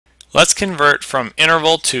Let's convert from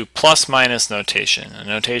interval to plus minus notation, a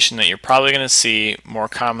notation that you're probably going to see more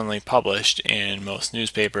commonly published in most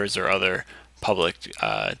newspapers or other public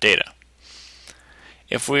data.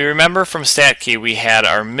 If we remember from StatKey, we had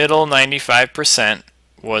our middle 95%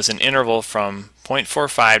 was an interval from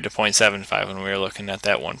 0.45 to 0.75 when we were looking at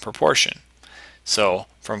that one proportion. So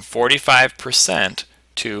from 45%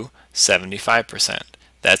 to 75%.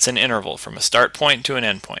 That's an interval from a start point to an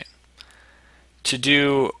end point. To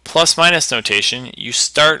do plus minus notation, you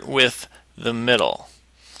start with the middle.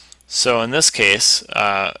 So in this case,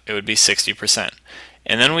 it would be 60%.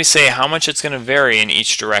 And then we say how much it's going to vary in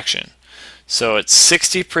each direction. So it's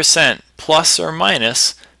 60% plus or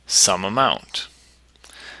minus some amount.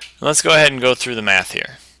 Let's go ahead and go through the math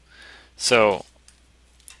here. So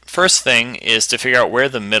first thing is to figure out where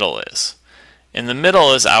the middle is. And the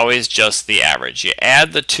middle is always just the average. You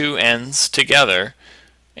add the two ends together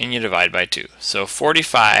and you divide by 2. So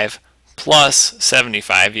 45 plus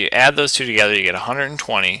 75, you add those two together, you get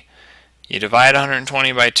 120. You divide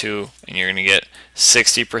 120 by 2 and you're going to get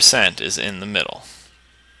 60% is in the middle.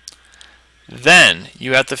 Then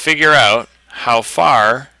you have to figure out how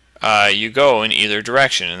far you go in either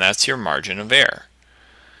direction, and that's your margin of error.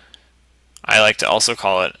 I like to also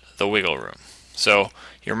call it the wiggle room. So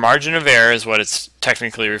your margin of error is what it's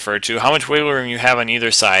technically referred to, how much wiggle room you have on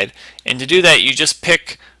either side, and to do that you just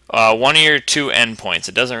pick one of your two endpoints.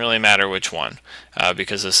 It doesn't really matter which one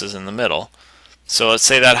because this is in the middle. So let's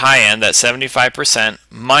say that high end, that 75%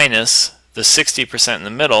 minus the 60% in the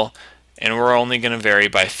middle, and we're only going to vary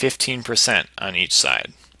by 15% on each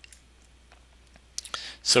side.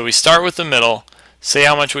 So we start with the middle, say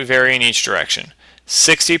how much we vary in each direction.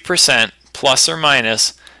 60% plus or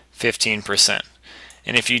minus 15%.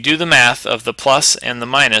 And if you do the math of the plus and the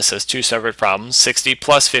minus as two separate problems, 60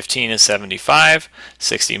 plus 15 is 75,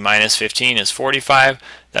 60 minus 15 is 45,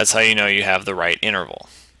 that's how you know you have the right interval.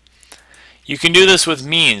 You can do this with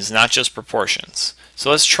means, not just proportions.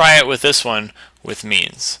 So let's try it with this one with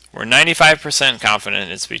means. We're 95%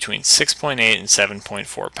 confident it's between 6.8 and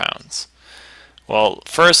 7.4 pounds. Well,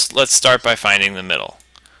 first let's start by finding the middle.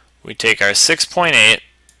 We take our 6.8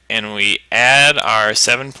 and we add our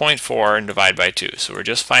 7.4 and divide by 2. So we're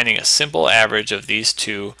just finding a simple average of these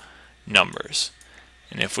two numbers.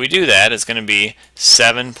 And if we do that, it's going to be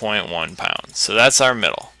 7.1 pounds. So that's our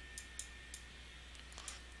middle.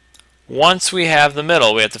 Once we have the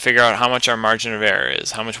middle, we have to figure out how much our margin of error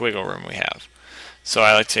is, how much wiggle room we have. So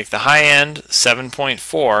I like to take the high end,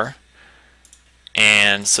 7.4,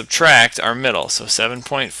 and subtract our middle. So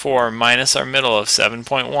 7.4 minus our middle of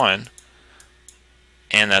 7.1,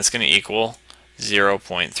 and that's going to equal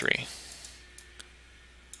 0.3.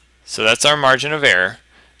 So that's our margin of error.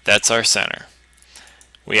 That's our center.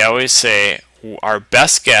 We always say our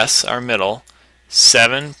best guess, our middle,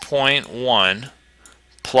 7.1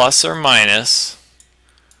 plus or minus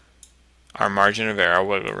our margin of error, our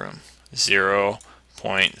wiggle room,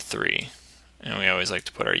 0.3. And we always like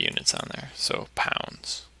to put our units on there, so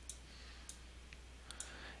pounds.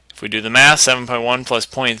 If we do the math, 7.1 plus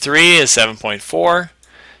 0.3 is 7.4.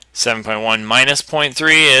 7.1 minus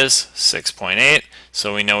 0.3 is 6.8,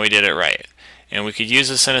 so we know we did it right. And we could use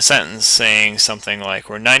this in a sentence saying something like,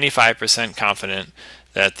 we're 95% confident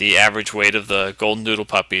that the average weight of the golden doodle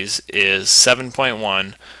puppies is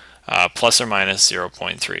 7.1 plus or minus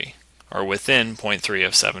 0.3, or within 0.3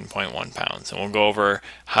 of 7.1 pounds. And we'll go over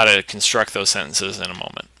how to construct those sentences in a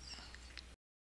moment.